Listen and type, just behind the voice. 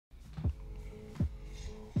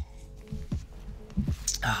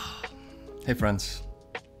Hey friends,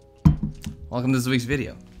 welcome to this week's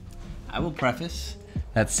video. I will preface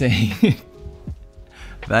that saying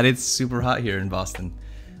that it's super hot here in Boston.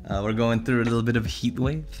 We're going through a little bit of a heat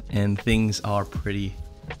wave and things are pretty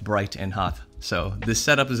bright and hot. So this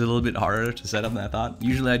setup is a little bit harder to set up than I thought.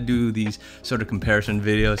 Usually I do these sort of comparison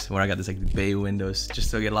videos where I got this like bay windows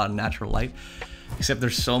just to get a lot of natural light. Except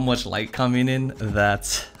there's so much light coming in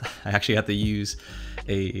that I actually have to use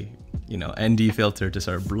a ND filter to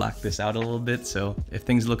sort of black this out a little bit. So if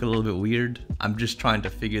things look a little bit weird, I'm just trying to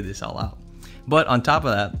figure this all out. But on top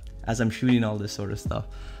of that, as I'm shooting all this sort of stuff,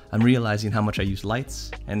 I'm realizing how much I use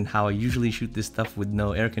lights and how I usually shoot this stuff with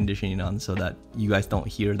no air conditioning on so that you guys don't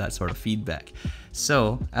hear that sort of feedback.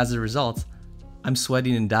 So as a result, I'm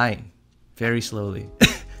sweating and dying very slowly.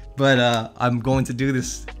 But I'm going to do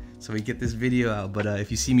this so we get this video out. But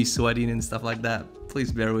if you see me sweating and stuff like that,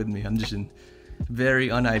 please bear with me. I'm just in very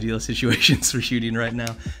unideal situations for shooting right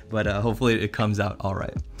now, but hopefully it comes out all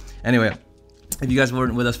right. Anyway, if you guys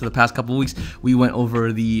weren't with us for the past couple weeks, we went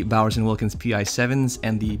over the Bowers & Wilkins PI7s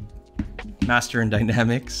and the Master and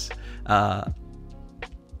Dynamics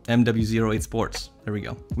MW08 Sports. There we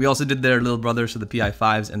go. We also did their little brothers, so the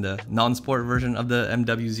PI5s and the non-sport version of the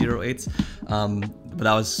MW08s. But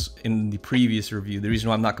that was in the previous review. The reason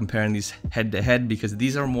why I'm not comparing these head to head, because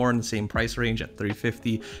these are more in the same price range at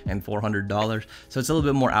 $350 and $400. So it's a little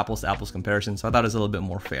bit more apples to apples comparison. So I thought it was a little bit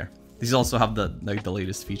more fair. These also have the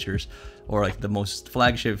latest features, or like the most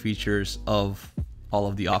flagship features of all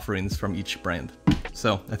of the offerings from each brand.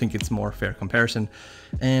 So I think it's more fair comparison.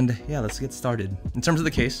 And yeah, let's get started. In terms of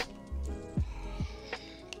the case,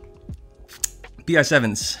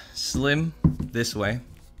 PI7s, slim this way,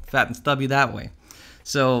 fat and stubby that way.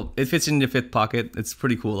 So it fits in your fifth pocket. It's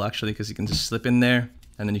pretty cool actually, because you can just slip in there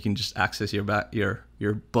and then you can just access your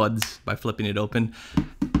buds by flipping it open.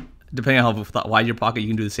 Depending on how wide your pocket, you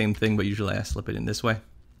can do the same thing, but usually I slip it in this way.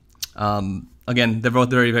 Again, they're both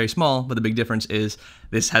very, very small, but the big difference is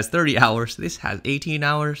this has 30 hours, this has 18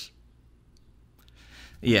 hours.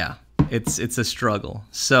 Yeah, it's a struggle.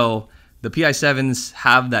 So the PI7s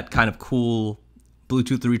have that kind of cool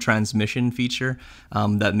Bluetooth retransmission feature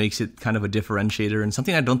that makes it kind of a differentiator and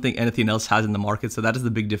something I don't think anything else has in the market. So that is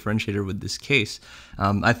the big differentiator with this case.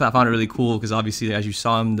 I found it really cool because obviously, as you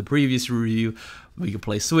saw in the previous review, we could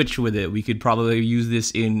play Switch with it. We could probably use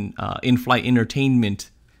this in in-flight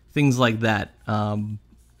entertainment, things like that. And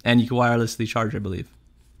you can wirelessly charge, I believe.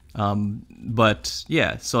 But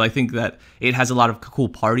yeah, so I think that it has a lot of cool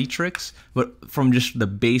party tricks, but from just the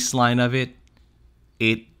baseline of it,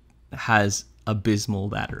 it has abysmal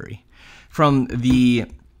battery. From the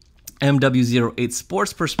MW08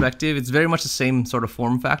 Sports perspective, it's very much the same sort of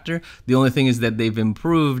form factor. The only thing is that they've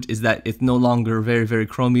improved is that it's no longer very, very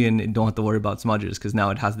chromy and you don't have to worry about smudges because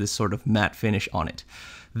now it has this sort of matte finish on it.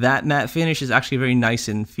 That matte finish is actually very nice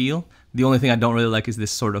in feel. The only thing I don't really like is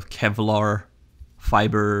this sort of Kevlar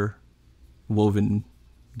fiber woven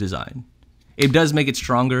design. It does make it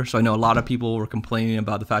stronger, so I know a lot of people were complaining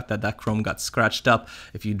about the fact that that chrome got scratched up.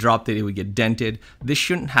 If you dropped it, it would get dented. This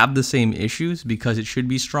shouldn't have the same issues because it should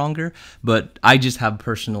be stronger, but I just have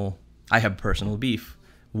personal beef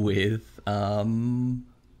with carbon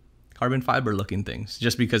fiber looking things,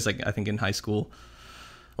 just because like I think in high school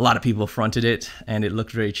a lot of people fronted it and it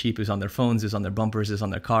looked very cheap. It was on their phones, it was on their bumpers, it was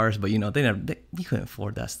on their cars, but you know, you couldn't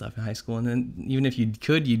afford that stuff in high school. And then even if you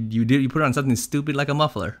could, you put it on something stupid like a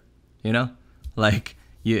muffler, you know? Like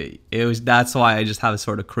that's why I just have a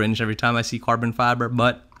sort of cringe every time I see carbon fiber.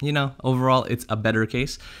 But you know, overall it's a better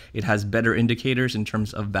case. It has better indicators in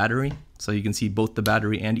terms of battery, so you can see both the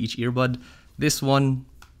battery and each earbud. This one,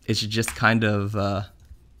 it's just kind of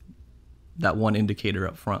that one indicator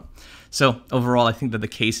up front. So overall, I think that the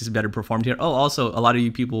case is better performed here. Oh, also, a lot of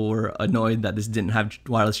you people were annoyed that this didn't have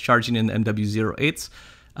wireless charging in the MW08s,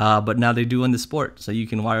 but now they do in the Sport. So you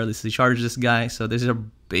can wirelessly charge this guy. So these are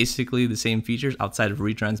basically the same features outside of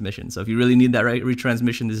retransmission. So if you really need that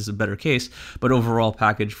retransmission, this is a better case. But overall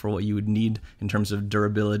package for what you would need in terms of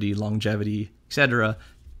durability, longevity, etc.,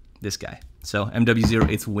 this guy. So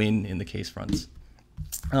MW08's win in the case fronts.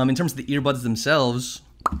 In terms of the earbuds themselves,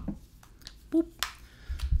 boop,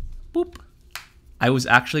 boop. I was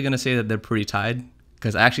actually going to say that they're pretty tied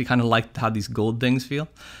because I actually kind of liked how these gold things feel.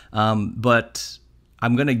 But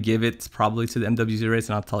I'm going to give it probably to the MW08s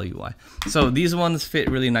and I'll tell you why. So these ones fit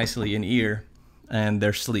really nicely in ear and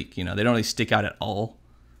they're sleek. You know, they don't really stick out at all.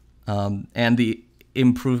 And the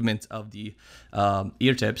improvement of the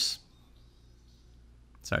ear tips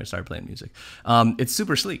Sorry, playing music. It's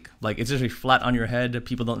super sleek. Like, it's just flat on your head.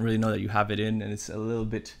 People don't really know that you have it in, and it's a little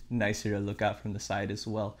bit nicer to look at from the side as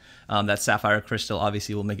well. That sapphire crystal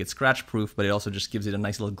obviously will make it scratch proof, but it also just gives it a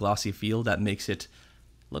nice little glossy feel that makes it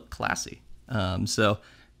look classy.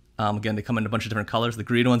 Again, they come in a bunch of different colors. The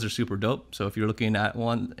green ones are super dope. So if you're looking at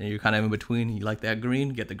one and you're kind of in between, you like that green,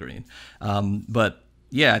 get the green. But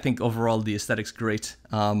yeah, I think overall the aesthetic's great.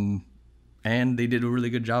 And they did a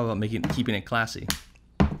really good job of keeping it classy.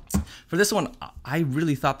 For this one, I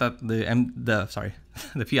really thought that the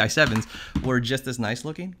PI7s were just as nice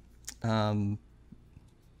looking. They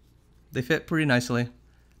fit pretty nicely.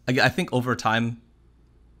 I think over time,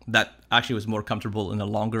 that actually was more comfortable in a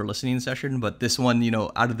longer listening session. But this one, you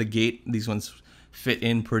know, out of the gate, these ones fit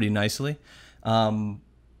in pretty nicely.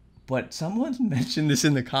 But someone mentioned this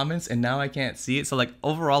in the comments, and now I can't see it. So like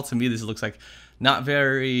overall, to me, this looks like not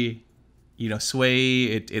very, you know, sway.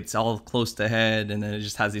 It's all close to head, and then it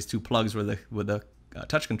just has these two plugs where the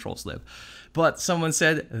touch controls live. But someone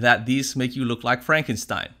said that these make you look like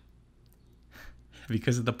Frankenstein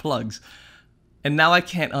because of the plugs. And now I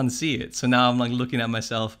can't unsee it. So now I'm like looking at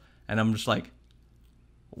myself and I'm just like,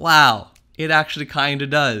 wow, it actually kind of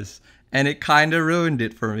does. And it kind of ruined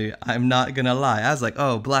it for me. I'm not going to lie. I was like,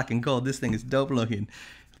 oh, black and gold, this thing is dope looking.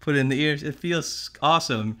 Put it in the ears, it feels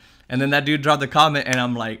awesome. And then that dude dropped the comment and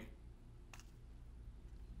I'm like,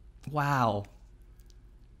 wow.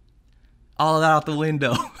 All out the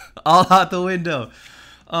window. All out the window.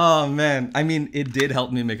 Oh, man. I mean, it did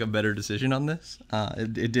help me make a better decision on this.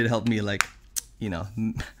 It did help me, like, you know,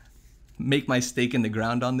 make my stake in the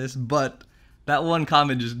ground on this, but that one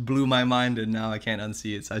comment just blew my mind and now I can't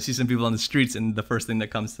unsee it. So I see some people on the streets and the first thing that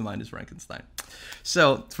comes to mind is Frankenstein.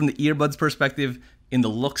 So from the earbuds perspective, in the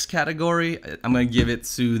looks category, I'm going to give it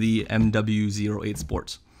to the MW08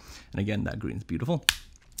 Sports. And again, that green is beautiful.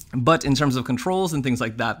 But in terms of controls and things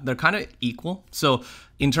like that, they're kind of equal. So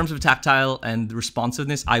in terms of tactile and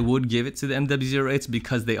responsiveness, I would give it to the MW08s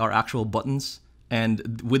because they are actual buttons.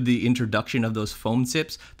 And with the introduction of those foam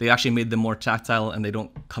tips, they actually made them more tactile and they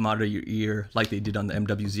don't come out of your ear like they did on the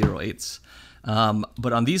MW08s.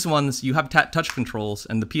 But on these ones, you have touch controls,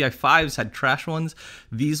 and the PI5s had trash ones.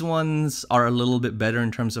 These ones are a little bit better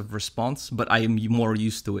in terms of response, but I am more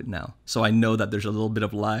used to it now. So I know that there's a little bit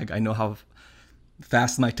of lag. I know how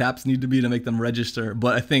fast my taps need to be to make them register.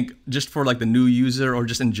 But I think just for like the new user or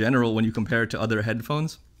just in general, when you compare it to other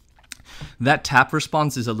headphones, that tap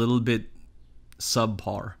response is a little bit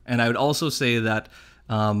subpar. And I would also say that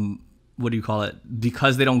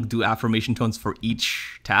because they don't do affirmation tones for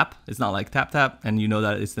each tap, it's not like tap tap and you know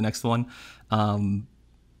that it's the next one.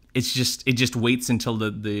 It just waits until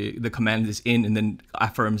the command is in and then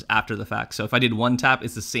affirms after the fact. So if I did one tap,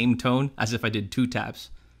 it's the same tone as if I did two taps,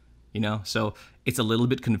 you know. So it's a little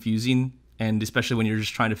bit confusing, and especially when you're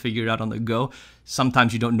just trying to figure it out on the go,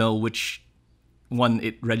 sometimes you don't know which one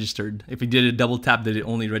it registered. If you did a double tap, did it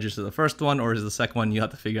only register the first one, or is the second one you have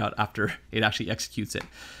to figure out after it actually executes it?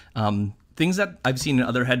 Things that I've seen in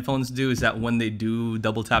other headphones do is that when they do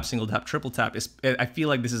double tap, single tap, triple tap, I feel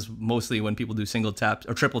like this is mostly when people do single taps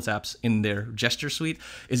or triple taps in their gesture suite,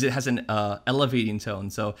 is it has an elevating tone.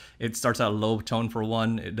 So it starts out a low tone for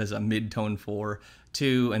one, it does a mid tone for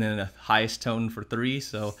two, and then a highest tone for three.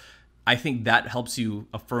 So I think that helps you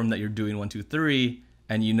affirm that you're doing 1, 2, 3,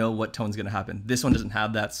 and you know what tone's going to happen. This one doesn't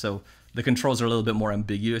have that, so the controls are a little bit more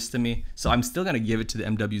ambiguous to me. So I'm still going to give it to the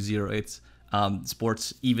MW08s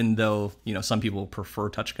Sports, even though, you know, some people prefer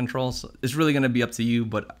touch controls. It's really going to be up to you,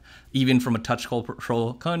 but even from a touch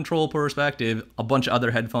control perspective, a bunch of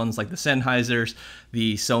other headphones like the Sennheisers,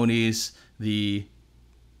 the Sonys, the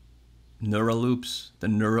Neuraloops, the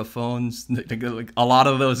Neurophones, like a lot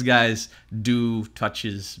of those guys do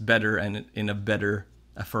touches better and in a better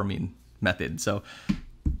affirming method. So it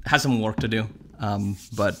has some work to do,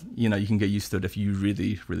 but you know, you can get used to it if you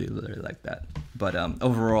really like that. But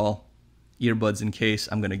overall, earbuds in case,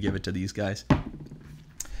 I'm gonna give it to these guys.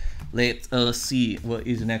 Let us see what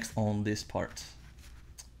is next on this part.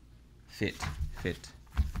 Fit.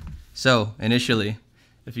 So initially,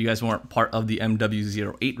 if you guys weren't part of the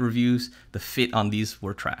MW08 reviews, the fit on these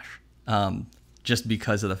were trash, just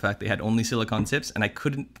because of the fact they had only silicone tips, and I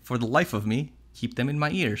couldn't, for the life of me, keep them in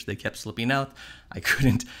my ears. They kept slipping out.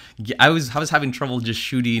 I was having trouble just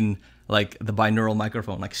shooting like the binaural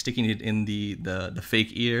microphone, like sticking it in the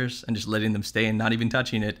fake ears and just letting them stay and not even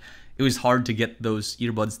touching it. It was hard to get those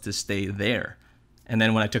earbuds to stay there. And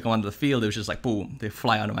then when I took them onto the field, it was just like, boom, they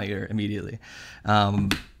fly out of my ear immediately.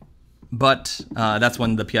 But that's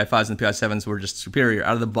when the PI5s and the PI7s were just superior.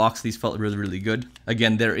 Out of the box, these felt really good.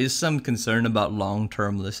 Again, there is some concern about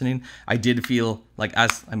long-term listening. I did feel like,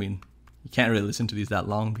 You can't really listen to these that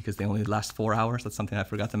long because they only last 4 hours. That's something I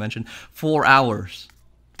forgot to mention. 4 hours.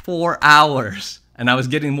 4 hours. And I was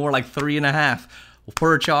getting more like 3.5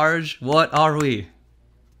 per charge. What are we?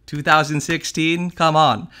 2016? Come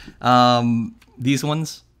on. These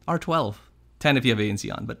ones are 12. 10 if you have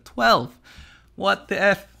ANC on, but 12. What the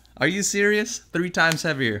F? Are you serious? 3 times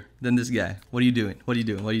heavier than this guy. What are you doing? What are you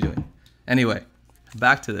doing? What are you doing? Anyway,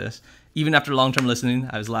 back to this. Even after long-term listening,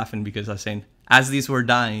 I was laughing because I was saying, as these were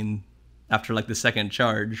dying after like the second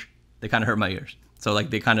charge, they kind of hurt my ears. So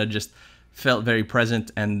like they kind of just felt very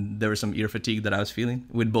present, and there was some ear fatigue that I was feeling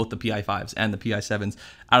with both the PI5s and the PI7s.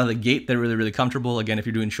 Out of the gate, they're really, really comfortable. Again, if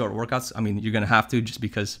you're doing short workouts, I mean, you're going to have to, just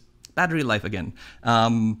because battery life again.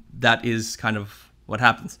 That is kind of what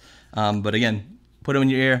happens. But again, put them in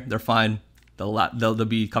your ear, they're fine. They'll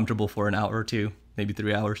be comfortable for an hour or two, maybe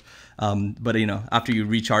 3 hours. But you know, after you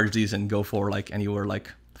recharge these and go for like anywhere like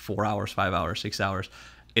 4 hours, 5 hours, 6 hours,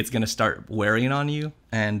 it's gonna start wearing on you,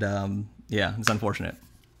 and yeah, it's unfortunate.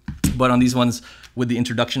 But on these ones, with the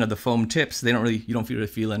introduction of the foam tips, you don't really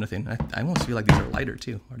feel anything. I almost feel like these are lighter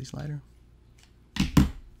too. Are these lighter?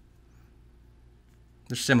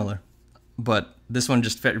 They're similar, but this one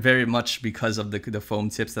just very much, because of the foam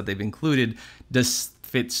tips that they've included, does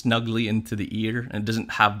fit snugly into the ear, and it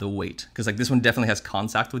doesn't have the weight. Because like this one definitely has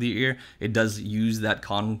contact with your ear. It does use that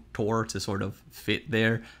contour to sort of fit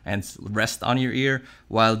there and rest on your ear,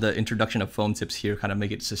 while the introduction of foam tips here kind of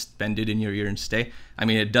make it suspended in your ear and stay. I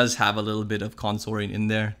mean, it does have a little bit of contouring in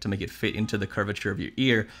there to make it fit into the curvature of your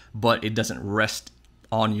ear, but it doesn't rest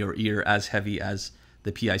on your ear as heavy as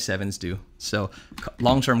the PI7s do. So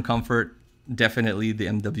long-term comfort, definitely the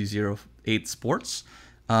MW08 Sports,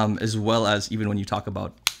 as well as even when you talk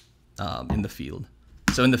about in the field.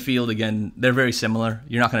 So in the field, again, they're very similar.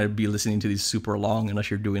 You're not going to be listening to these super long unless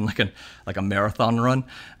you're doing like a marathon run.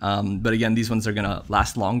 But again, these ones are going to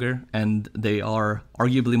last longer, and they are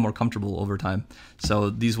arguably more comfortable over time. So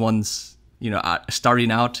these ones, you know, starting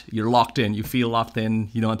out, you're locked in. You feel locked in.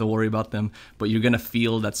 You don't have to worry about them, but you're going to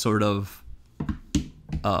feel that sort of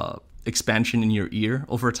expansion in your ear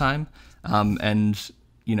over time. And,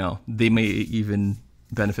 you know, they may even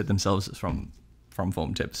benefit themselves from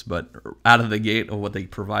foam tips. But out of the gate of what they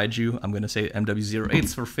provide you, I'm going to say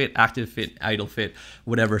MW08s for fit, active fit, idle fit,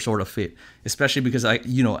 whatever sort of fit. Especially because I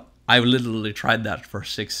literally tried that for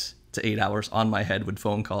 6 to 8 hours on my head with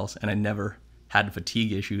phone calls, and I never had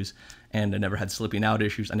fatigue issues, and I never had slipping out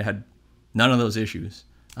issues, and I had none of those issues.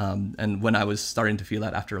 And when I was starting to feel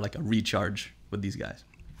that after like a recharge with these guys.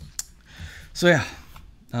 So yeah,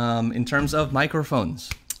 in terms of microphones,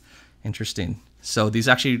 interesting. So these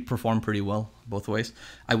actually perform pretty well both ways.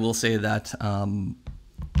 I will say that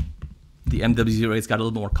the MW08's got a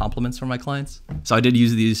little more compliments from my clients. So I did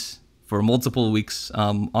use these for multiple weeks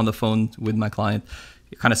on the phone with my client,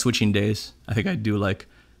 kind of switching days. I think I do like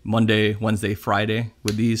Monday, Wednesday, Friday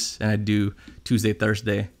with these, and I do Tuesday,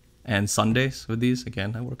 Thursday, and Sundays with these.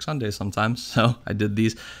 Again, I work Sundays sometimes, so I did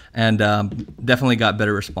these, and definitely got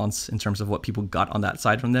better response in terms of what people got on that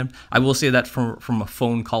side from them. I will say that from a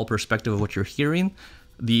phone call perspective of what you're hearing,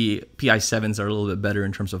 the PI7s are a little bit better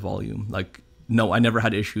in terms of volume. Like, no, I never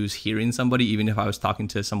had issues hearing somebody, even if I was talking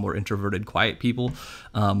to some more introverted, quiet people.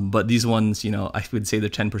 But these ones, you know, I would say they're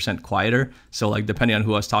 10% quieter. So like depending on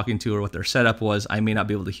who I was talking to or what their setup was, I may not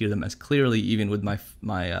be able to hear them as clearly, even with my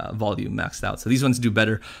volume maxed out. So these ones do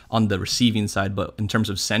better on the receiving side, but in terms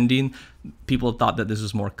of sending, people thought that this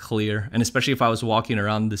was more clear. And especially if I was walking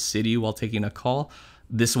around the city while taking a call,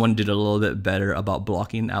 this one did a little bit better about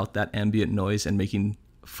blocking out that ambient noise and making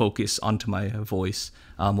focus onto my voice.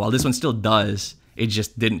 While this one still does, it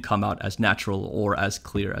just didn't come out as natural or as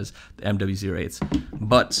clear as the MW08s.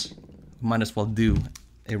 But might as well do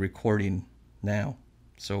a recording now.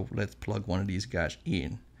 So let's plug one of these guys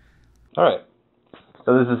in. All right.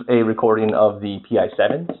 So this is a recording of the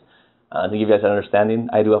PI7s. To give you guys an understanding,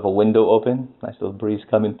 I do have a window open. Nice little breeze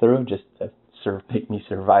coming through, just to make me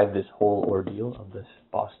survive this whole ordeal of this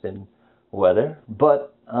Boston weather.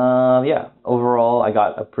 But yeah, overall, I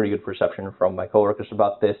got a pretty good perception from my coworkers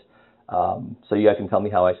about this. So you guys can tell me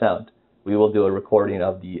how I sound. We will do a recording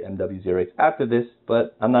of the MW08 after this,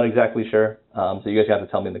 but I'm not exactly sure. So you guys have to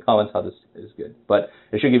tell me in the comments how this is good. But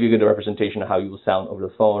it should give you a good representation of how you will sound over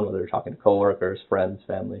the phone, whether you're talking to coworkers, friends,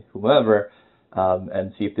 family, whomever,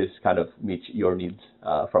 and see if this kind of meets your needs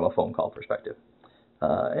from a phone call perspective.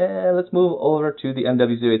 And let's move over to the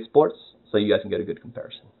MW08 Sports so you guys can get a good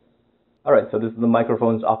comparison. All right, so this is the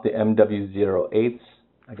microphones off the MW08s.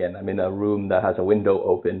 Again, I'm in a room that has a window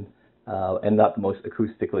open and not the most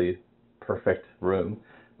acoustically perfect room.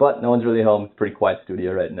 But no one's really home. It's a pretty quiet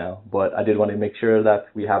studio right now. But I did want to make sure that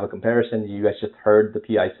we have a comparison. You guys just heard the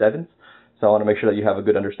PI7s. So I want to make sure that you have a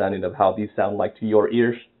good understanding of how these sound like to your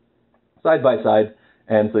ears, side by side,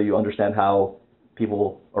 and so you understand how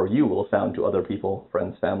people, or you will sound to other people,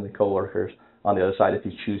 friends, family, coworkers on the other side if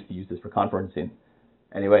you choose to use this for conferencing.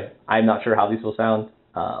 Anyway, I'm not sure how these will sound.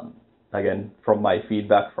 Again, from my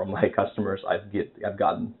feedback from my customers, I've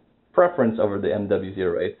gotten preference over the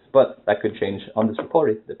MW08s, but that could change on this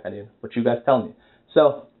recording depending on what you guys tell me.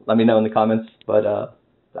 So let me know in the comments, but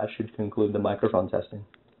that should conclude the microphone testing.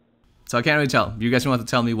 So I can't really tell. You guys want to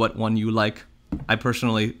tell me what one you like. I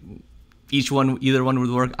personally, either one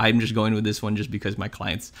would work. I'm just going with this one just because my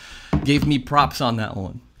clients gave me props on that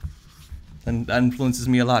one. And that influences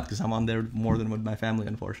me a lot because I'm on there more than with my family,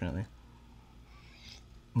 unfortunately.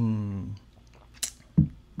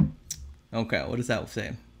 Okay, what does that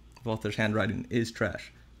say? Walter's handwriting is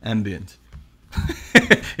trash. Ambient.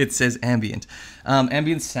 It says ambient.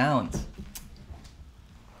 Ambient sound.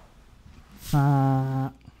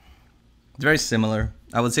 It's very similar.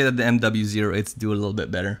 I would say that the MW08s do a little bit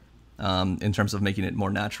better in terms of making it more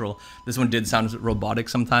natural. This one did sound robotic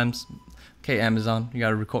sometimes. Okay, Amazon, you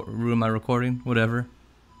gotta ruin my recording, whatever.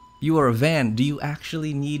 You are a van. Do you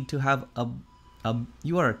actually need to have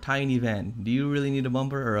you are a tiny van. Do you really need a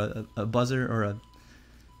bumper or a buzzer or a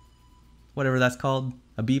whatever that's called?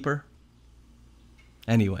 A beeper?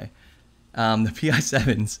 Anyway, the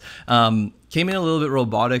PI7s came in a little bit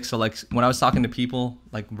robotic. So like when I was talking to people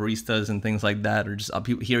like baristas and things like that, or just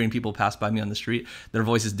hearing people pass by me on the street, their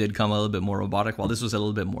voices did come a little bit more robotic, while this was a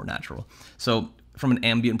little bit more natural. So from an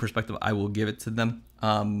ambient perspective, I will give it to them.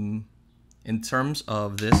 In terms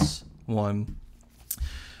of this one,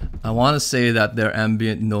 I want to say that their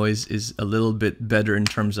ambient noise is a little bit better in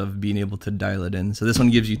terms of being able to dial it in. So this one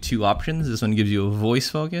gives you two options. This one gives you a voice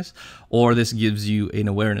focus, or this gives you an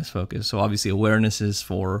awareness focus. So obviously awareness is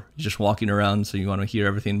for just walking around, so you want to hear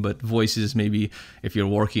everything, but voice is maybe if you're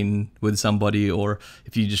working with somebody, or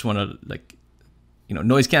if you just want to like, you know,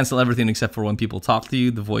 noise cancel everything except for when people talk to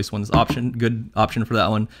you. The voice one's good option for that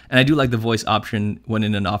one. And I do like the voice option when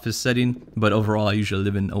in an office setting, but overall I usually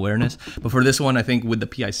live in awareness. But for this one, I think with the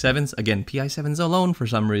PI7s, again, PI7s alone for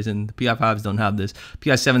some reason, the PI5s don't have this.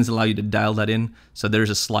 PI7s allow you to dial that in. So there's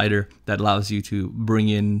a slider that allows you to bring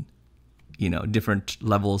in, you know, different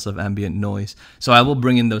levels of ambient noise. So I will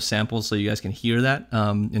bring in those samples so you guys can hear that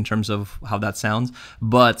in terms of how that sounds.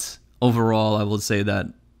 But overall, I will say that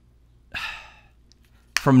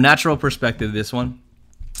from natural perspective, this one,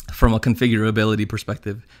 from a configurability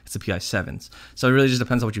perspective, it's the PI7s. So it really just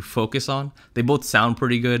depends on what you focus on. They both sound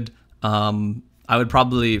pretty good. I would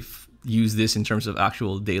probably use this in terms of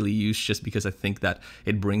actual daily use, just because I think that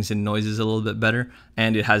it brings in noises a little bit better,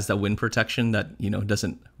 and it has that wind protection that, you know,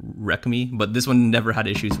 doesn't wreck me. But this one never had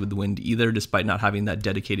issues with the wind either, despite not having that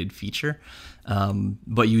dedicated feature.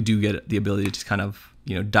 But you do get the ability to kind of,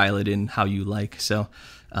 you know, dial it in how you like. So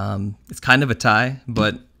it's kind of a tie,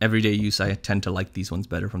 but everyday use, I tend to like these ones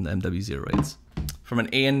better from the MW08s. From an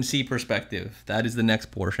ANC perspective, that is the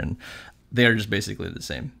next portion. They're just basically the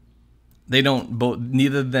same. They don't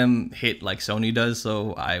neither of them hit like Sony does,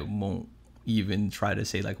 so I won't even try to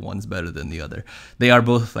say like one's better than the other. They are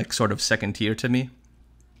both like sort of second tier to me.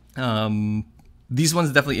 These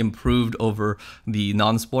ones definitely improved over the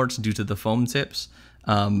non-sports due to the foam tips,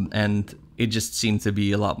 and it just seemed to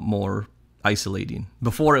be a lot more isolating.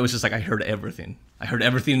 Before it was just like I heard everything. I heard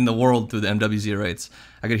everything in the world through the MW08s.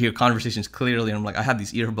 I could hear conversations clearly, and I'm like, I have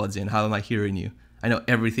these earbuds in. How am I hearing you? I know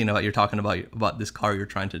everything about you're talking about this car you're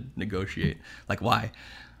trying to negotiate. Like, why?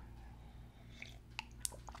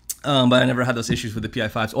 But I never had those issues with the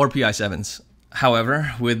PI5s or PI7s.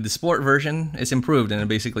 However, with the sport version, it's improved, and it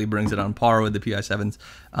basically brings it on par with the PI7s.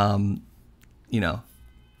 You know,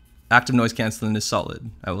 active noise canceling is solid,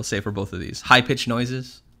 I will say, for both of these. High-pitched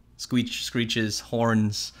noises, screeches,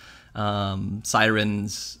 horns,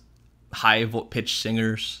 sirens, high-pitched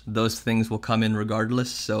singers, those things will come in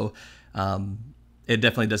regardless. So it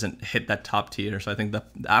definitely doesn't hit that top tier. So I think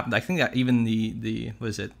that even the what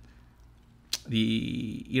is it,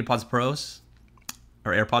 the AirPods Pros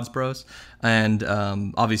or AirPods Pros, and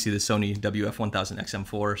obviously the Sony WF-1000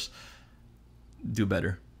 XM4s do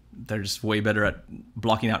better. They're just way better at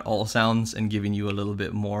blocking out all sounds and giving you a little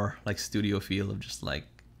bit more like studio feel of just like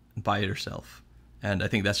by yourself. And I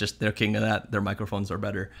think that's just, they're king of that. Their microphones are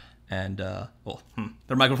better, and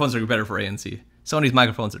their microphones are better for ANC. Sony's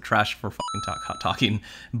microphones are trash for fucking talking,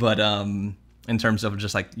 but in terms of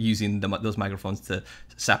just like using those microphones to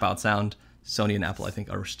sap out sound, Sony and Apple I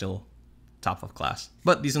think are still top of class.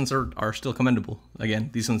 But these ones are still commendable. Again,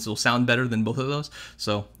 these ones will sound better than both of those.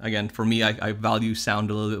 So again, for me, I value sound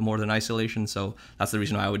a little bit more than isolation. So that's the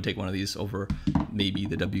reason why I would take one of these over maybe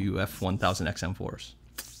the WF-1000 XM4s.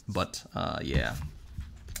 But yeah.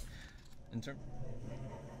 In terms.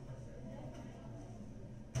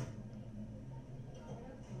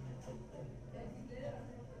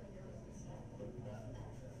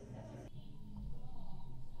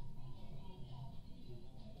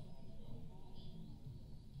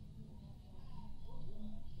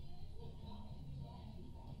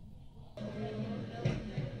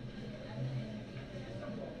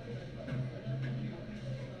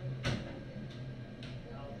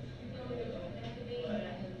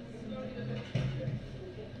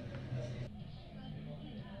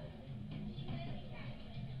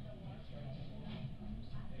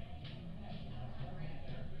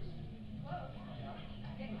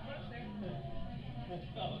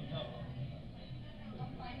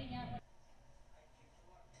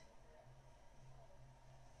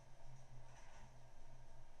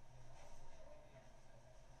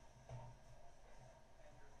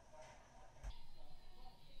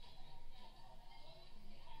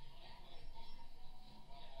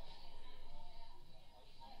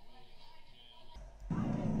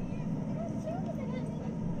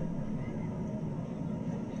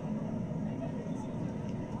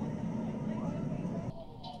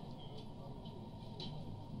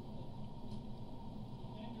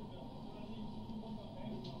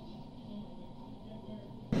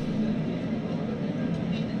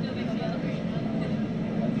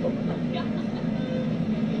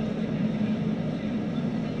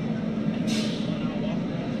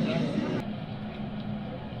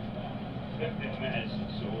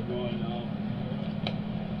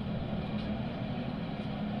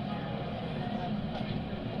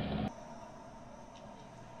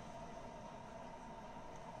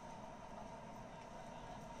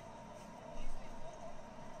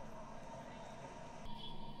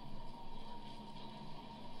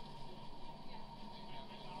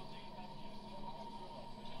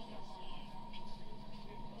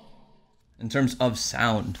 In terms of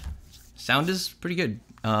sound is pretty good.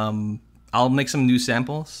 I'll make some new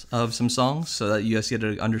samples of some songs so that you guys get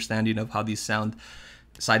an understanding of how these sound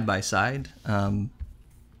side by side.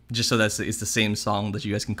 Just so that it's the same song that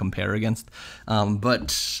you guys can compare against.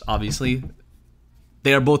 But obviously,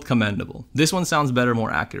 they are both commendable. This one sounds better, more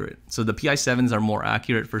accurate. So the PI7s are more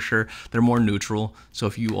accurate for sure. They're more neutral. So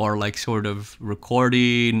if you are like sort of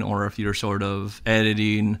recording or if you're sort of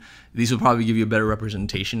editing, these will probably give you a better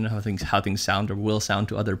representation of how things sound or will sound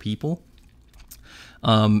to other people.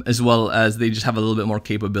 As well as they just have a little bit more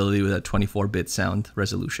capability with that 24-bit sound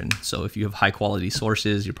resolution. So if you have high quality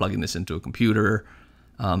sources, you're plugging this into a computer.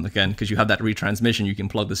 Again, because you have that retransmission, you can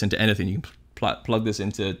plug this into anything. You can plug this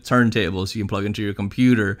into turntables. You can plug into your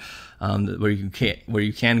computer, where you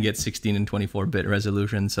can get 16 and 24-bit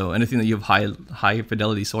resolution. So anything that you have high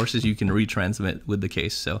fidelity sources, you can retransmit with the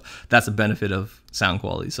case. So that's a benefit of sound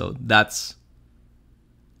quality. So that's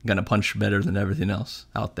gonna punch better than everything else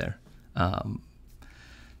out there.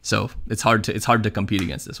 So it's hard to compete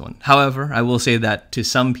against this one. However, I will say that to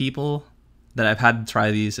some people that I've had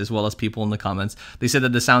try these, as well as people in the comments, they said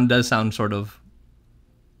that the sound does sound sort of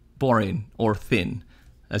boring or thin,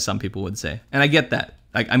 as some people would say. And I get that.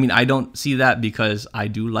 Like, I mean, I don't see that because I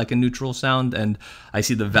do like a neutral sound and I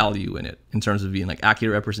see the value in it in terms of being like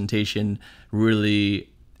accurate representation, really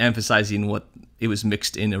emphasizing what it was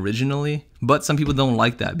mixed in originally. But some people don't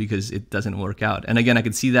like that because it doesn't work out. And again, I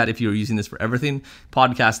could see that if you're using this for everything.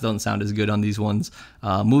 Podcasts don't sound as good on these ones.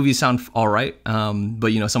 Movies sound all right, but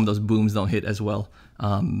you know, some of those booms don't hit as well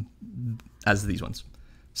as these ones.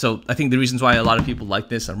 So I think the reasons why a lot of people like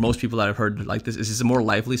this, or most people that I've heard like this, is it's a more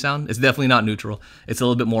lively sound. It's definitely not neutral. It's a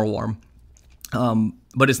little bit more warm.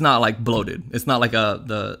 But it's not like bloated. It's not like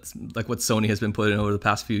like what Sony has been putting over the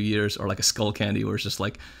past few years, or like a Skull Candy where it's just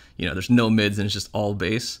like, you know, there's no mids and it's just all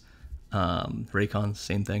bass. Raycon,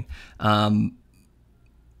 same thing.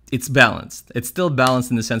 It's balanced. It's still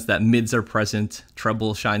balanced in the sense that mids are present,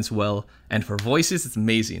 treble shines well, and for voices, it's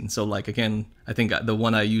amazing. So like, again, I think the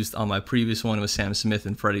one I used on my previous one was Sam Smith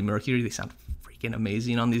and Freddie Mercury. They sound freaking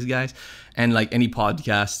amazing on these guys. And like any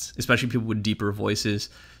podcasts, especially people with deeper voices.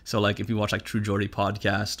 So like if you watch like True Geordie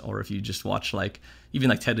podcast, or if you just watch like even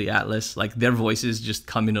like Teddy Atlas, like their voices just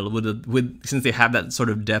come in a little bit with since they have that sort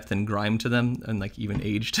of depth and grime to them, and like even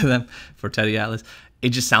age to them for Teddy Atlas, it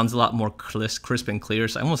just sounds a lot more crisp and clear.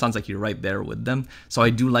 So it almost sounds like you're right there with them. So I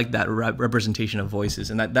do like that representation of voices,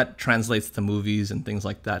 and that translates to movies and things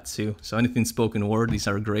like that too. So anything spoken word, these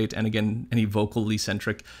are great. And again, any vocally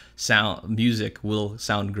centric music will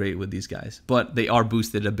sound great with these guys. But they are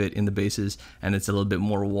boosted a bit in the basses, and it's a little bit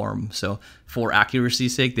more warm. So for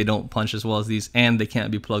accuracy's sake, they don't punch as well as these, and they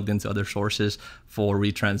can't be plugged into other sources for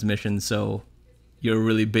retransmission. So you're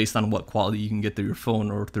really based on what quality you can get through your phone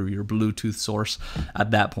or through your Bluetooth source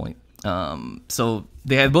at that point. So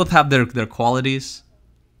they both have their qualities,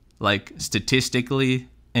 like statistically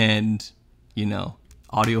and, you know,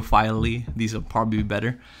 audiophilely. These will probably be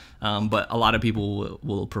better. But a lot of people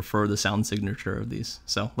will prefer the sound signature of these.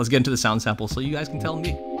 So let's get into the sound sample so you guys can tell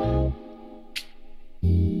me.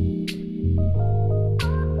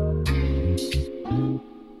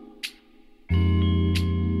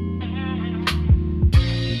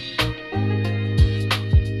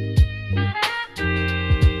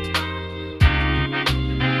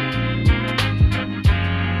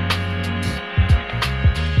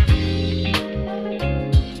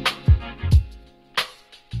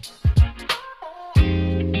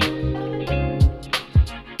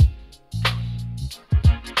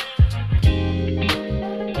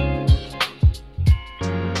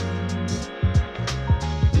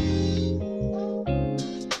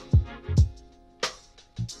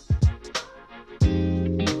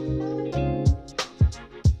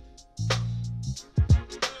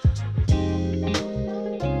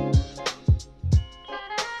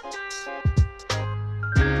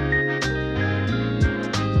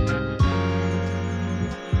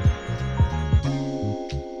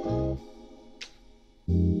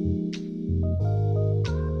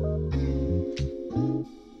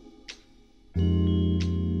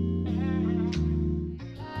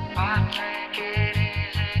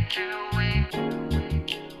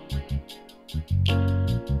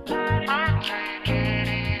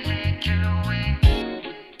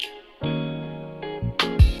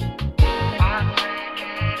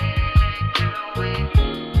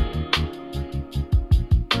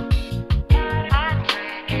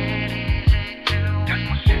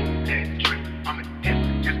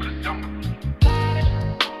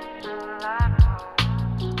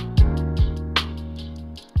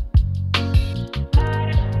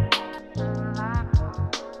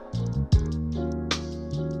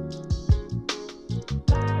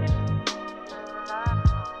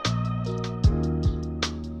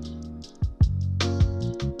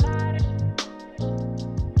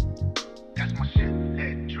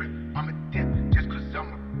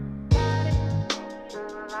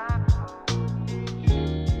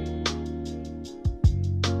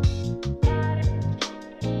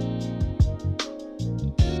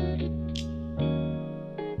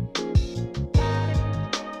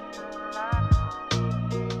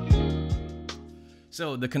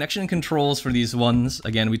 So the connection controls for these ones,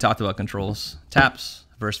 again, we talked about controls, taps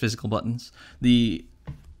versus physical buttons. The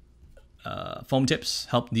foam tips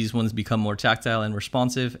help these ones become more tactile and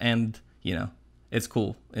responsive, and you know, it's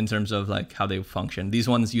cool in terms of like how they function. These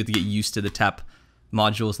ones, you have to get used to the tap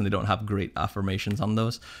modules, and they don't have great affirmations on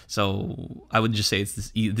those. So I would just say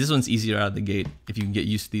it's this one's easier out of the gate. If you can get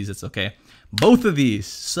used to these, it's okay. Both of these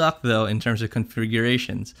suck though in terms of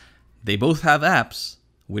configurations. They both have apps,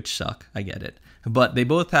 which suck, I get it. But they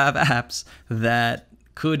both have apps that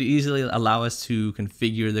could easily allow us to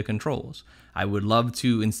configure the controls. I would love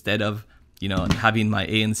to, instead of, you know, having my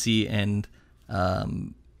ANC and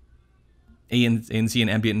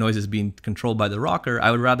ambient noises being controlled by the rocker, I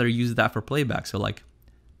would rather use that for playback. So like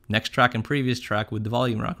next track and previous track with the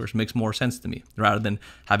volume rockers makes more sense to me, rather than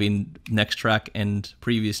having next track and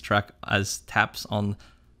previous track as taps on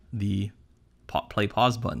the play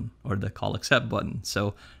pause button or the call accept button.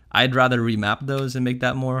 So I'd rather remap those and make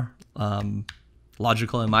that more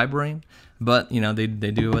logical in my brain. But you know, they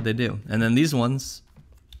do what they do. And then these ones,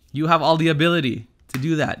 you have all the ability to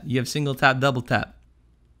do that. You have single tap, double tap.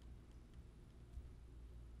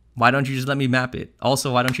 Why don't you just let me map it?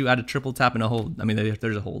 Also, why don't you add a triple tap and a hold? I mean,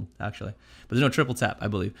 there's a hold actually, but there's no triple tap, I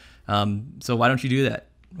believe. So why don't you do that?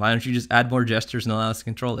 Why don't you just add more gestures and allow us to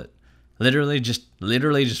control it? Literally just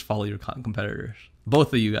follow your competitors.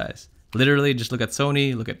 Both of you guys. Literally just look at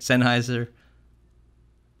Sony, look at Sennheiser,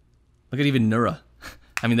 look at even Nura.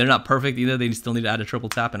 I mean, they're not perfect either. They still need to add a triple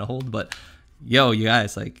tap and a hold, but yo, you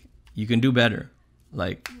guys, like, you can do better.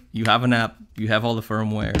 Like, you have an app, you have all the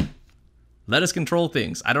firmware. Let us control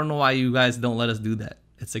things. I don't know why you guys don't let us do that.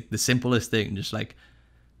 It's like the simplest thing. Just like,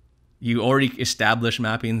 you already established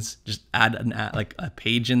mappings, just add an app, like a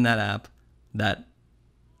page in that app that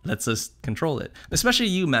lets us control it. Especially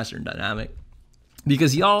you, Master Dynamic,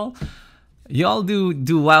 because y'all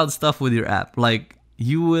do wild stuff with your app. Like,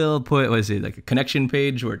 you will put, what is it, like a connection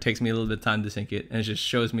page where it takes me a little bit of time to sync it, and it just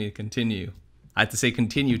shows me continue. I have to say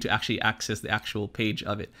continue to actually access the actual page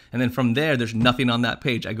of it. And then from there, there's nothing on that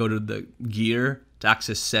page. I go to the gear to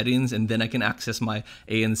access settings, and then I can access my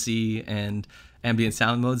ANC and ambient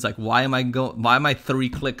sound modes. Like, why am I 3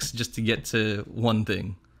 clicks just to get to one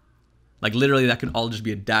thing? Like, literally, that could all just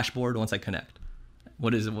be a dashboard once I connect.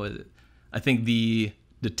 what is it? I think the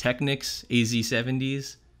Technics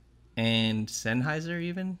AZ70s and Sennheiser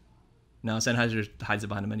even. No, Sennheiser hides it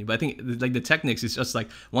behind the menu. But I think like the Technics is just like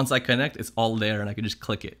once I connect, it's all there and I can just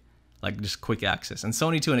click it, like just quick access. And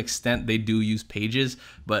Sony, to an extent, they do use pages,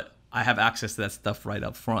 but I have access to that stuff right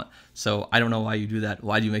up front. So I don't know why you do that.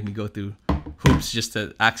 Why do you make me go through hoops just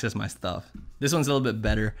to access my stuff? This one's a little bit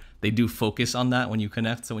better. They do focus on that when you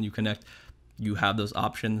connect. So when you connect, you have those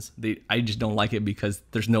options. I just don't like it because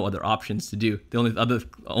there's no other options to do. The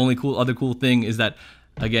only cool thing is that,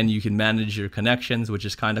 again, you can manage your connections, which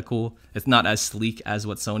is kind of cool. It's not as sleek as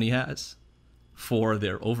what Sony has for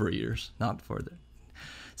their over-ears, not for their...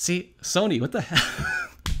 See, Sony, what the hell?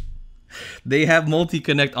 They have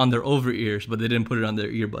multi-connect on their over-ears, but they didn't put it on their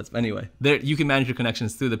earbuds. But anyway, you can manage your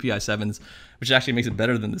connections through the PI7s, which actually makes it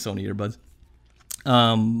better than the Sony earbuds.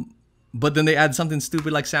 But then they add something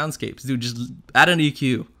stupid like soundscapes. Dude, just add an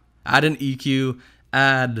EQ.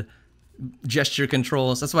 Add gesture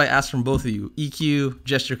controls. That's why I asked from both of you. EQ,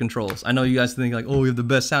 gesture controls. I know you guys think like, oh, we have the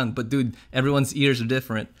best sound. But dude, everyone's ears are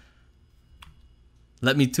different.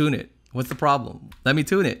 Let me tune it. What's the problem? Let me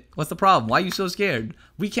tune it. What's the problem? Why are you so scared?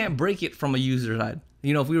 We can't break it from a user side.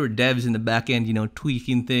 You know, if we were devs in the back end, you know,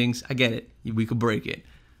 tweaking things, I get it. We could break it.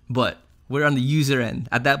 But we're on the user end.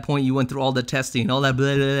 At that point, you went through all the testing, all that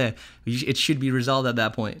blah, blah, blah. It should be resolved at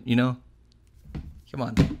that point, you know? Come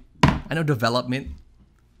on. I know development.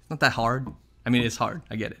 It's not that hard. I mean, it's hard.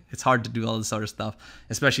 I get it. It's hard to do all this sort of stuff,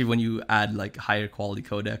 especially when you add like higher quality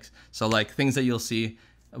codecs. So like things that you'll see,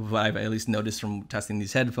 what I've at least noticed from testing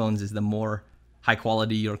these headphones, is the more high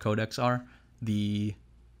quality your codecs are,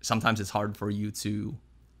 sometimes it's hard for you to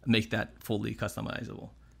make that fully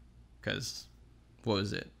customizable. Because what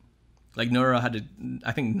was it? Like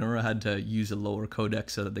I think Neura had to use a lower codec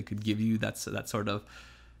so that they could give you that sort of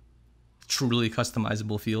truly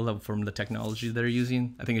customizable feel from the technology they're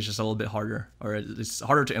using. I think it's just a little bit harder, or it's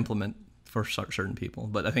harder to implement for certain people.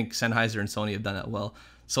 But I think Sennheiser and Sony have done that well.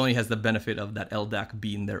 Sony has the benefit of that LDAC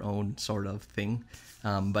being their own sort of thing.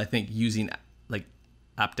 But I think using like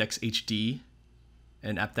aptX HD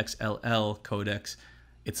and aptX LL codecs,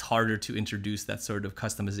 it's harder to introduce that sort of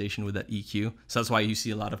customization with that EQ. So that's why you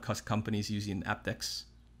see a lot of companies using aptX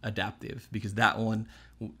Adaptive, because that one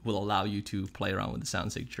will allow you to play around with the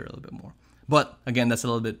sound signature a little bit more. But again, that's a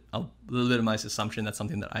little bit of my assumption. That's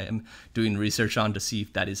something that I am doing research on to see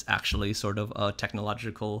if that is actually sort of a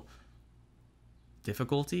technological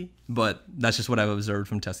difficulty. But that's just what I've observed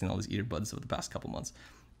from testing all these earbuds over the past couple months.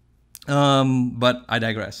 But I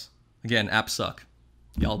digress. Again, apps suck.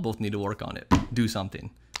 Y'all both need to work on it. Do something.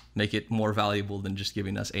 Make it more valuable than just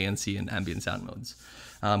giving us ANC and ambient sound modes.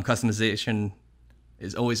 Customization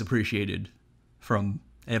is always appreciated from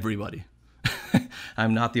everybody.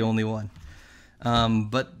 I'm not the only one.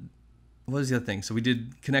 But what was the other thing? So we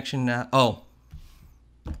did connection. Oh,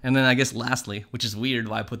 and then I guess lastly, which is weird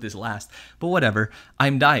why I put this last, but whatever.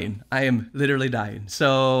 I'm dying. I am literally dying.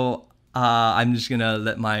 So I'm just gonna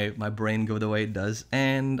let my brain go the way it does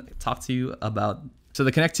and talk to you about. So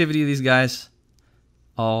the connectivity of these guys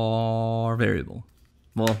are variable.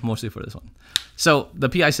 Well, mostly for this one. So the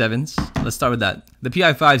PI7s, let's start with that. The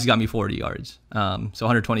PI5s got me 40 yards. So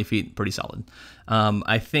 120 feet, pretty solid.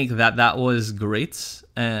 I think that was great,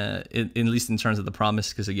 at least in terms of the promise,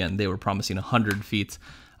 because again, they were promising 100 feet,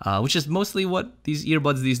 which is mostly what these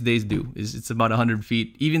earbuds these days do. It's about 100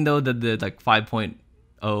 feet, even though the like 5.0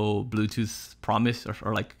 Bluetooth promise,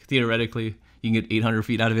 or like theoretically, you can get 800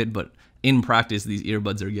 feet out of it, but in practice, these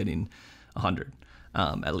earbuds are getting 100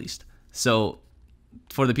 at least. So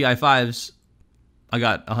for the PI5s, I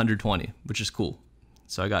got 120, which is cool.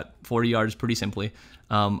 So I got 40 yards pretty simply.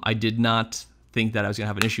 I did not think that I was gonna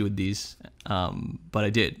have an issue with these, but I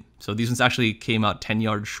did. So these ones actually came out 10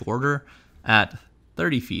 yards shorter at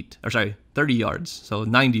 30 yards, so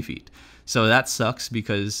 90 feet. So that sucks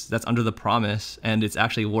because that's under the promise, and it's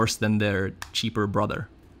actually worse than their cheaper brother.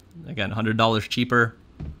 Again, $100 cheaper.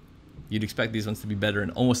 You'd expect these ones to be better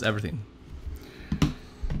in almost everything.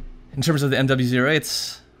 In terms of the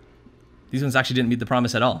MW08s, these ones actually didn't meet the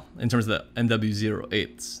promise at all. In terms of the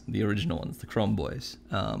MW08s, the original ones, the Chrome boys.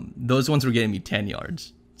 Those ones were getting me 10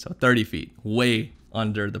 yards, so 30 feet, way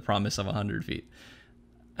under the promise of 100 feet.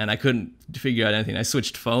 And I couldn't figure out anything. I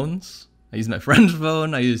switched phones. I used my friend's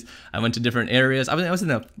phone. I went to different areas. I was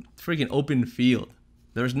in a freaking open field.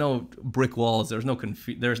 There was no brick walls. There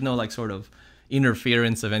was no like sort of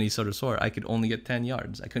interference of any sort. I could only get 10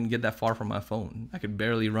 yards. I couldn't get that far from my phone. I could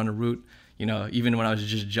barely run a route. You know, even when I was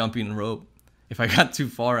just jumping rope, if I got too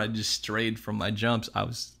far, I just strayed from my jumps. I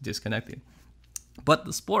was disconnecting. But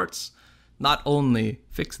the sports, not only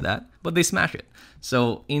fix that, but they smash it.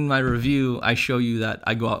 So in my review, I show you that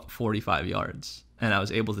I go out 45 yards and I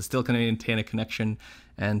was able to still maintain a connection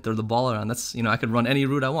and throw the ball around. That's, I could run any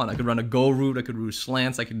route I want. I could run a go route, I could do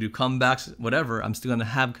slants, I could do comebacks, whatever. I'm still gonna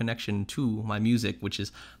have connection to my music, which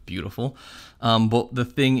is beautiful. But the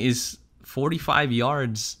thing is, 45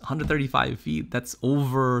 yards, 135 feet, that's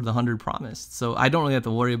over the 100 promised. So I don't really have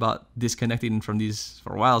to worry about disconnecting from these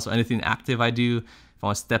for a while. So anything active I do, if I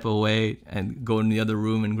want to step away and go in the other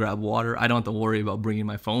room and grab water, I don't have to worry about bringing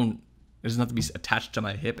my phone. It doesn't have to be attached to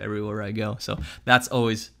my hip everywhere I go. So that's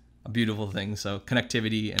always a beautiful thing. So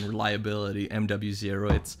connectivity and reliability,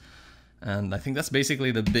 MW08. And I think that's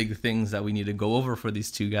basically the big things that we need to go over for these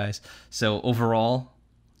two guys. So overall,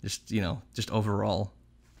 just overall,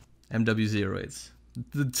 MW08.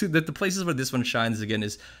 The places where this one shines again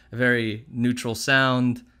is a very neutral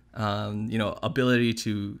sound, ability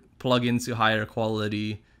to plug into higher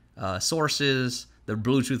quality sources, the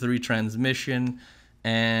Bluetooth retransmission,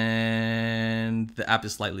 and the app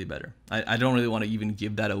is slightly better. I don't really want to even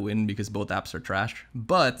give that a win because both apps are trash,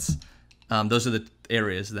 but those are the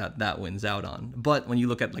areas that wins out on. But when you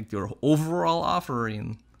look at like your overall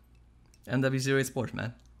offering, MW08 Sports,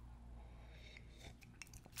 man.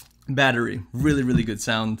 Battery, really, really good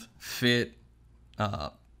sound, fit,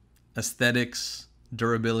 aesthetics,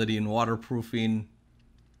 durability and waterproofing.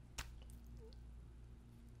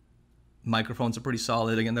 Microphones are pretty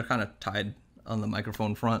solid. Again, they're kind of tied on the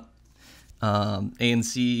microphone front.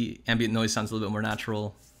 ANC, ambient noise sounds a little bit more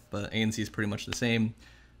natural, but ANC is pretty much the same.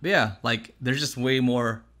 But yeah, like there's just way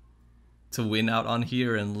more to win out on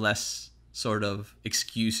here and less sort of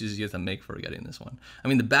excuses you have to make for getting this one. I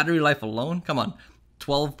mean, the battery life alone, come on.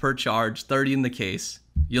 12 per charge, 30 in the case.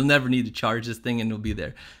 You'll never need to charge this thing and it'll be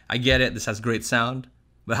there. I get it, this has great sound,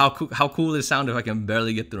 but how cool is sound if I can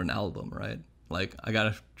barely get through an album, right? Like I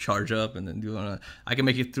gotta charge up and then I can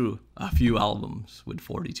make it through a few albums with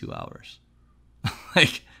 42 hours.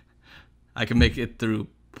 Like I can make it through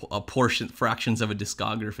fractions of a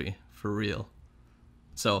discography for real.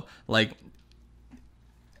 So like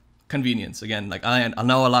convenience again, like I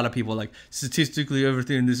know a lot of people like statistically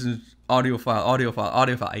everything this is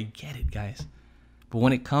audiophile. I get it, guys. But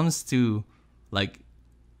when it comes to like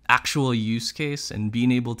actual use case and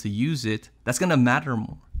being able to use it, that's gonna matter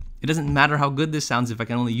more. It doesn't matter how good this sounds if I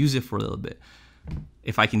can only use it for a little bit.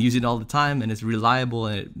 If I can use it all the time and it's reliable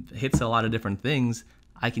and it hits a lot of different things,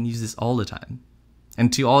 I can use this all the time.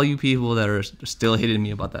 And to all you people that are still hitting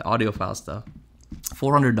me about that audiophile stuff,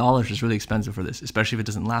 $400 is really expensive for this, especially if it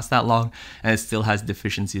doesn't last that long and it still has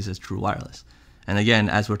deficiencies as True Wireless. And again,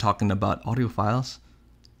 as we're talking about audiophiles,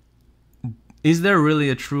 is there really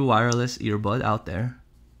a True Wireless earbud out there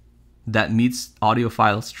that meets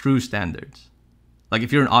audiophiles' true standards? Like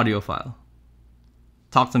if you're an audiophile,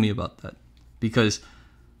 talk to me about that. Because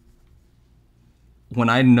when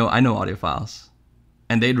I know audiophiles,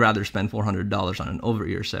 and they'd rather spend $400 on an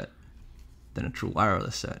over-ear set than a True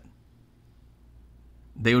Wireless set.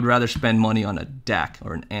 They would rather spend money on a DAC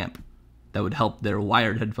or an amp that would help their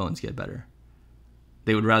wired headphones get better.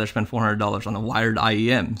 They would rather spend $400 on the wired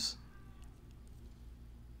IEMs.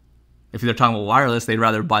 If they're talking about wireless, they'd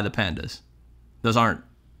rather buy the Pandas. Those aren't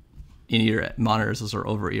in-ear monitors, those are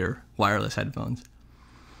over-ear wireless headphones.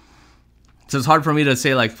 So it's hard for me to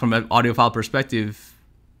say, like, from an audiophile perspective,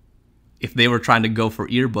 if they were trying to go for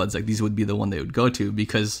earbuds, like these would be the one they would go to,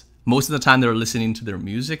 because most of the time they're listening to their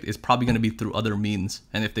music, it's probably going to be through other means.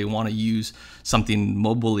 And if they want to use something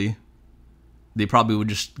mobily, they probably would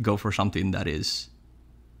just go for something that is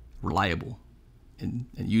reliable and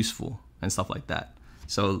useful and stuff like that.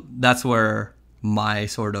 So that's where my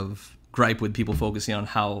sort of gripe with people focusing on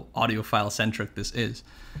how audiophile centric this is.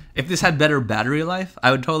 If this had better battery life,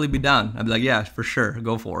 I would totally be down. I'd be like, yeah, for sure,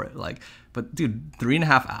 go for it. Like, but dude,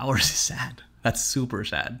 3.5 hours is sad. That's super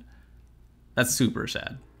sad. That's super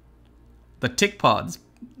sad. The tick pods,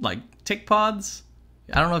 I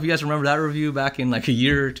don't know if you guys remember that review back in like a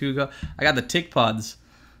year or two ago. I got the tick pods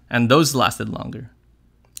and those lasted longer.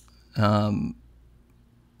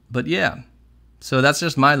 But yeah, so that's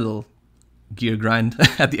just my little gear grind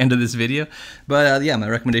at the end of this video. But yeah, my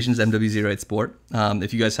recommendation is MW08 Sport.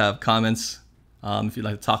 If you guys have comments, if you'd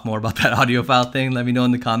like to talk more about that audiophile thing, let me know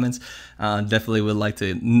in the comments. Definitely would like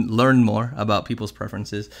to learn more about people's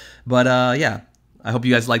preferences. But yeah, I hope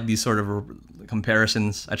you guys like these sort of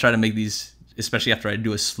comparisons. I try to make these, especially after I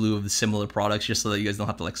do a slew of the similar products, just so that you guys don't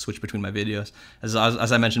have to like switch between my videos. As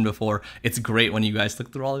I mentioned before, it's great when you guys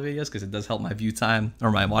look through all the videos because it does help my view time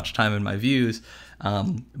or my watch time and my views.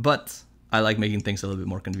 But I like making things a little bit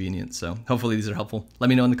more convenient. So hopefully these are helpful. Let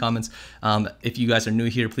me know in the comments. If you guys are new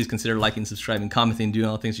here, please consider liking, subscribing, commenting, doing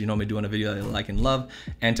all the things you normally do on a video that I like and love.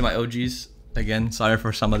 And to my OGs, again, sorry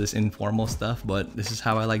for some of this informal stuff, but this is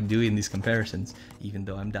how I like doing these comparisons, even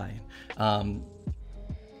though I'm dying.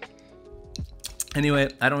 Anyway,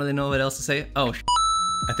 I don't really know what else to say. Oh,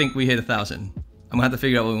 I think we hit 1,000. I'm gonna have to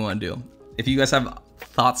figure out what we want to do. If you guys have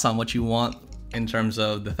thoughts on what you want in terms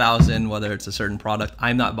of the 1,000, whether it's a certain product,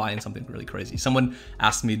 I'm not buying something really crazy. Someone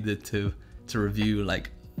asked me to review like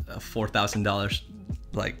a $4,000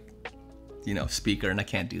 like, you know, speaker, and I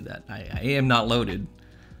can't do that. I am not loaded.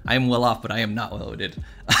 I am well off, but I am not loaded.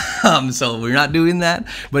 So we're not doing that.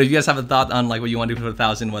 But if you guys have a thought on like what you want to do for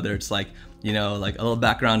 1,000, whether it's like, you know, like a little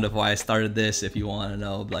background of why I started this, if you want to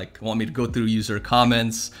know, like, want me to go through user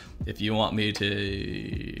comments, if you want me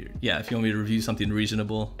to, yeah, if you want me to review something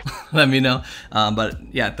reasonable, let me know.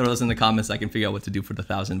 But yeah, throw those in the comments. I can figure out what to do for the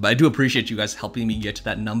 1,000. But I do appreciate you guys helping me get to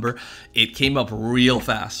that number. It came up real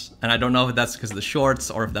fast, and I don't know if that's because of the shorts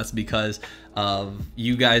or if that's because of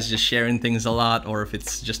you guys just sharing things a lot, or if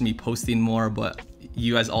it's just me posting more. But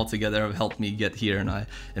you guys all together have helped me get here, and I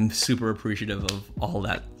am super appreciative of all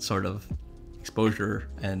that sort of exposure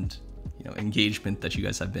and, you know, engagement that you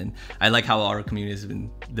guys have been. I like how our community has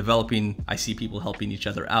been developing. I see people helping each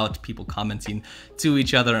other out, people commenting to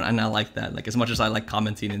each other, and I like that. Like, as much as I like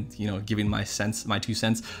commenting and, you know, giving my 2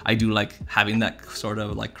 cents, I do like having that sort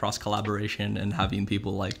of like cross collaboration and having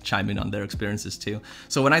people like chime in on their experiences too.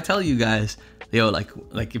 So when I tell you guys, yo, like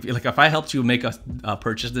if I helped you make a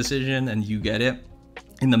purchase decision and you get it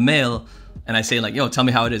in the mail, and I say like, yo, tell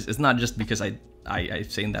me how it is, it's not just because I'm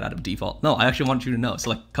saying that out of default. No, I actually want you to know. So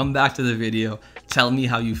like, come back to the video, tell me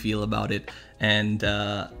how you feel about it. And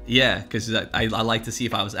yeah, because I like to see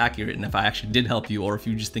if I was accurate and if I actually did help you, or if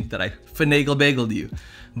you just think that I finagle-bageled you.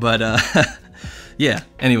 But yeah,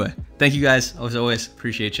 anyway, thank you guys. As always,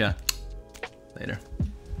 appreciate ya. Later.